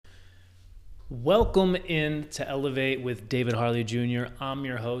Welcome in to Elevate with David Harley Jr. I'm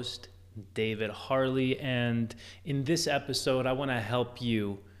your host, David Harley, and in this episode, I want to help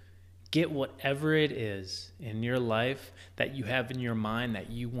you get whatever it is in your life that you have in your mind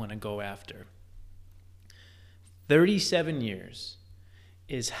that you want to go after. 37 years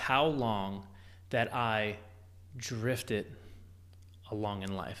is how long that I drifted along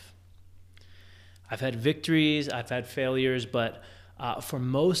in life. I've had victories, I've had failures, but for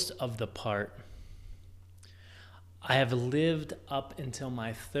most of the part, I have lived up until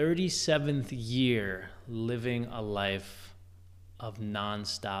my 37th year living a life of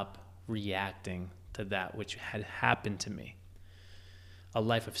nonstop reacting to that which had happened to me. A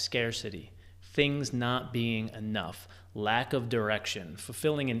life of scarcity, things not being enough, lack of direction,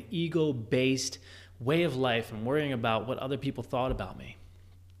 fulfilling an ego-based way of life and worrying about what other people thought about me.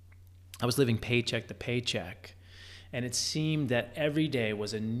 I was living paycheck to paycheck. And it seemed that every day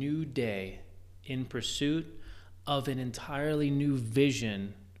was a new day in pursuit of an entirely new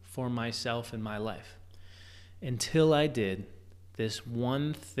vision for myself and my life. Until I did this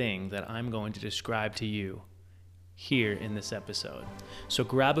one thing that I'm going to describe to you here in this episode. So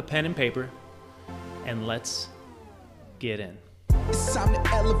grab a pen and paper and let's get in. It's time to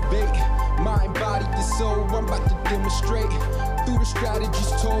elevate, mind, body, and soul. I'm about to demonstrate. Through the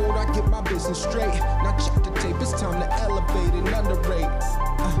strategies told, I get my business straight. Now check the tape, it's time to elevate and underrate.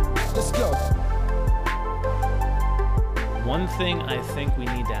 Let's go. One thing I think we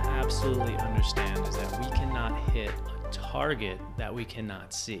need to absolutely understand is that we cannot hit a target that we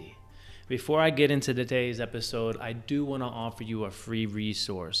cannot see. Before I get into today's episode, I do want to offer you a free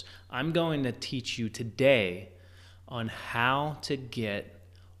resource. I'm going to teach you today on how to get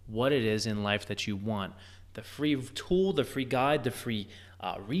what it is in life that you want. The free tool, the free guide, the free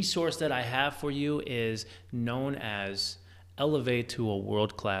resource that I have for you is known as Elevate to a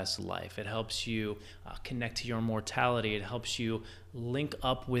World-Class Life. It helps you connect to your mortality. It helps you link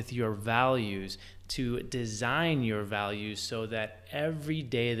up with your values, to design your values so that every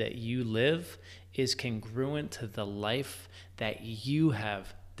day that you live is congruent to the life that you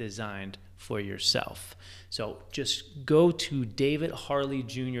have designed for yourself. So just go to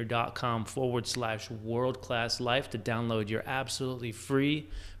davidharleyjr.com/world-class-life to download your absolutely free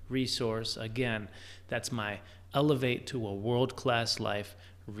resource. Again, that's my Elevate to a World-Class Life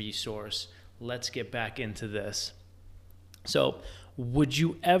resource. Let's get back into this. So, would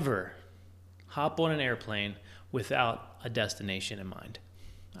you ever hop on an airplane without a destination in mind?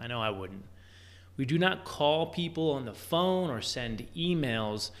 I know I wouldn't. We do not call people on the phone or send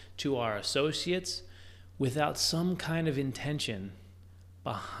emails to our associates without some kind of intention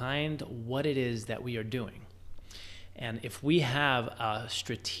behind what it is that we are doing. And if we have a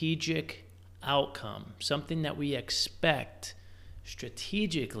strategic outcome, something that we expect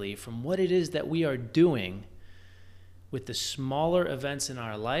strategically from what it is that we are doing with the smaller events in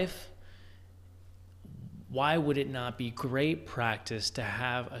our life, why would it not be great practice to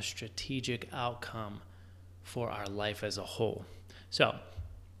have a strategic outcome for our life as a whole? So,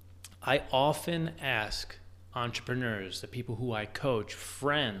 I often ask entrepreneurs, the people who I coach,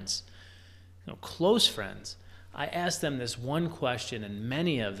 friends, close friends, I ask them this one question, and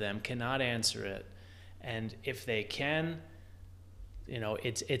many of them cannot answer it. And if they can,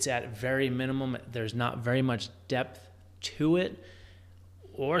 it's at very minimum. There's not very much depth to it.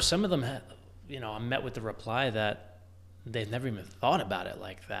 Or some of them, I'm met with the reply that they've never even thought about it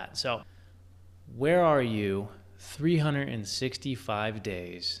like that. So where are you 365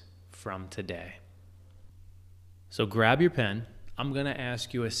 days from today? So grab your pen. I'm going to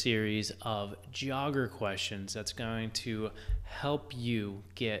ask you a series of jogger questions that's going to help you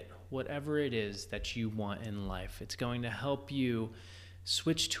get whatever it is that you want in life. It's going to help you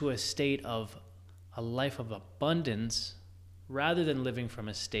switch to a state of a life of abundance rather than living from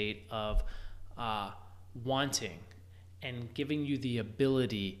a state of wanting, and giving you the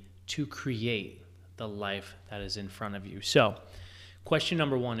ability to create the life that is in front of you. So, question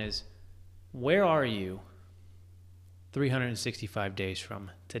number one is, where are you 365 days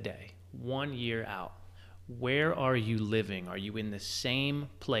from today, 1 year out? Where are you living? Are you in the same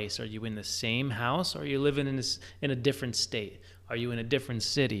place? Are you in the same house? Are you living in a different state? Are you in a different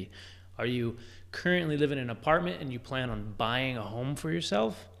city? Are you currently living in an apartment and you plan on buying a home for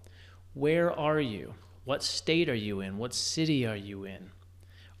yourself? Where are you? What state are you in? What city are you in?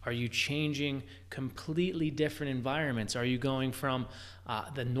 Are you changing completely different environments? Are you going from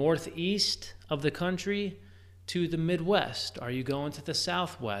the northeast of the country to the Midwest? Are you going to the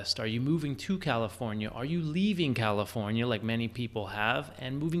Southwest? Are you moving to California? Are you leaving California, like many people have,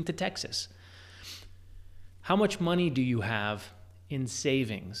 and moving to Texas? How much money do you have in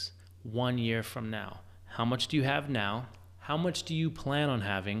savings? 1 year from now? How much do you have now? How much do you plan on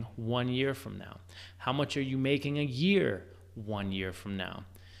having 1 year from now? How much are you making a year 1 year from now?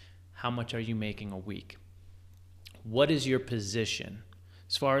 How much are you making a week? What is your position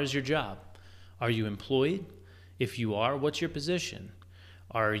as far as your job? Are you employed? If you are, what's your position?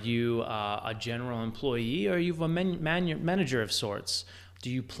 Are you a general employee, or are you a manager of sorts? Do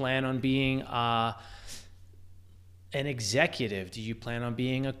you plan on being an executive? Do you plan on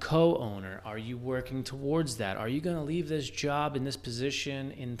being a co-owner? Are you working towards that? Are you going to leave this job in this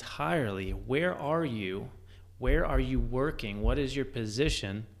position entirely? Where are you? Where are you working? What is your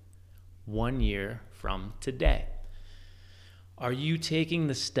position 1 year from today? Are you taking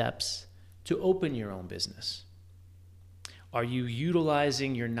the steps to open your own business? Are you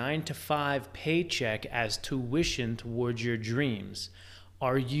utilizing your 9-to-5 paycheck as tuition towards your dreams?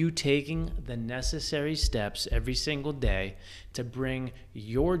 Are you taking the necessary steps every single day to bring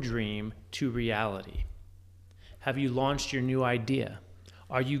your dream to reality? Have you launched your new idea?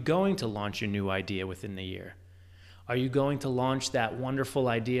 Are you going to launch your new idea within the year? Are you going to launch that wonderful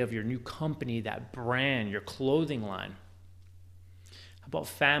idea of your new company, that brand, your clothing line? How about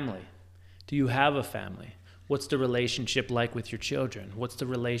family? Do you have a family? What's the relationship like with your children? What's the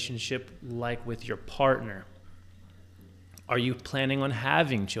relationship like with your partner? Are you planning on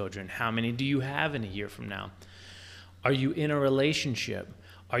having children? How many do you have in a year from now? Are you in a relationship?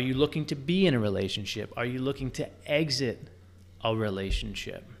 Are you looking to be in a relationship? Are you looking to exit a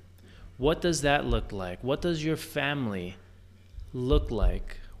relationship? What does that look like? What does your family look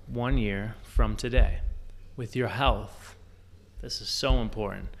like 1 year from today? With your health, this is so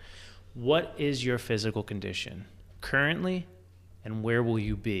important. What is your physical condition currently, and where will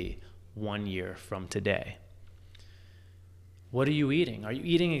you be 1 year from today? What are you eating? Are you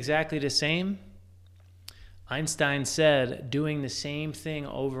eating exactly the same? Einstein said doing the same thing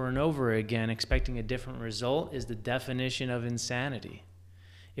over and over again, expecting a different result, is the definition of insanity.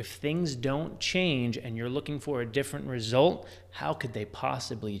 If things don't change and you're looking for a different result, how could they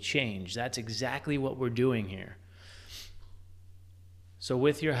possibly change? That's exactly what we're doing here. So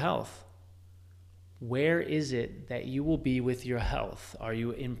with your health, where is it that you will be with your health? Are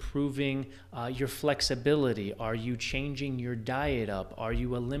you improving your flexibility? Are you changing your diet up? Are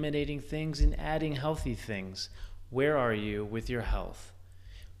you eliminating things and adding healthy things? Where are you with your health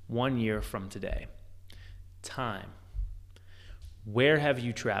 1 year from today? Time. Where have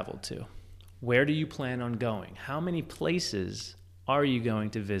you traveled to? Where do you plan on going? How many places are you going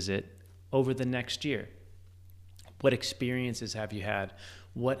to visit over the next year? What experiences have you had?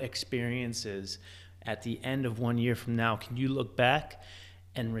 What experiences at the end of 1 year from now can you look back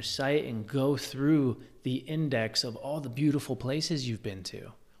and recite and go through the index of all the beautiful places you've been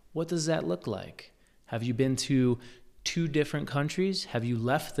to? What does that look like? Have you been to 2 different countries? Have you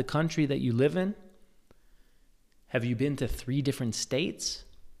left the country that you live in? Have you been to 3 different states?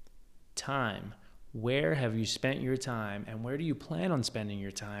 Time. Where have you spent your time, and where do you plan on spending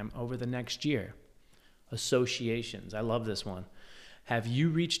your time over the next year? Associations. I love this one. Have you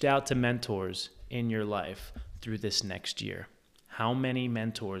reached out to mentors in your life through this next year? How many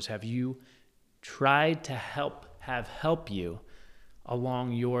mentors have you tried to help you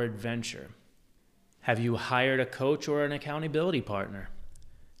along your adventure? Have you hired a coach or an accountability partner?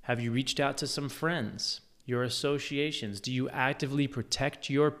 Have you reached out to some friends? Your associations? Do you actively protect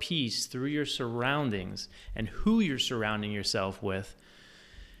your peace through your surroundings and who you're surrounding yourself with?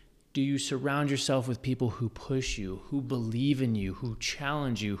 Do you surround yourself with people who push you, who believe in you, who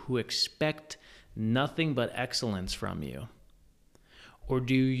challenge you, who expect nothing but excellence from you? Or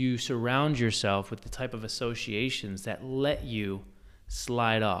do you surround yourself with the type of associations that let you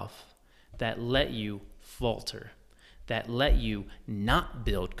slide off, that let you falter, that let you not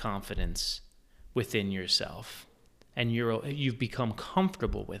build confidence within yourself, and you've become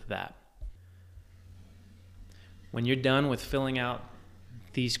comfortable with that? When you're done with filling out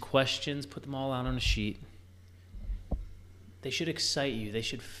these questions, put them all out on a sheet. They should excite you. They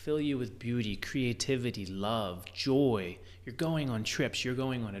should fill you with beauty, creativity, love, joy. You're going on trips. You're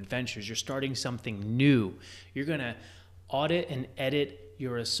going on adventures. You're starting something new. You're going to audit and edit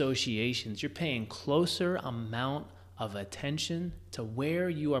your associations. You're paying closer amount of attention to where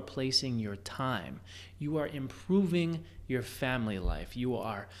you are placing your time. You are improving your family life. You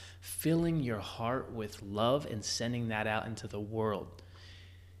are filling your heart with love and sending that out into the world.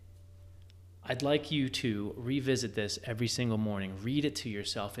 I'd like you to revisit this every single morning. Read it to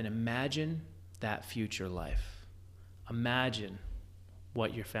yourself and imagine that future life. Imagine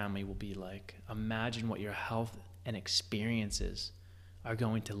what your family will be like. Imagine what your health and experiences are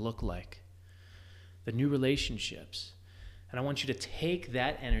going to look like. The new relationships. And I want you to take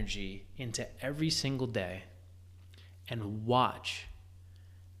that energy into every single day and watch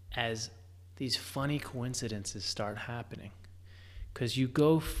as these funny coincidences start happening. Because you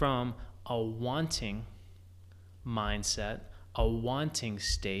go from a wanting mindset, a wanting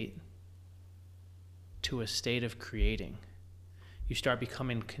state, to a state of creating. You start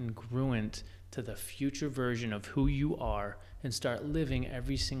becoming congruent to the future version of who you are and start living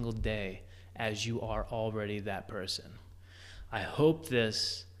every single day as you are already that person. I hope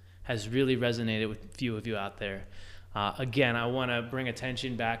this has really resonated with a few of you out there. Again, I want to bring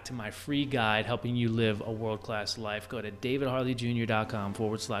attention back to my free guide helping you live a world-class life. Go to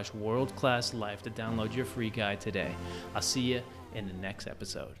davidharleyjr.com/world-class life to download your free guide today. I'll see you in the next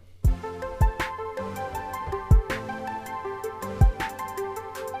episode.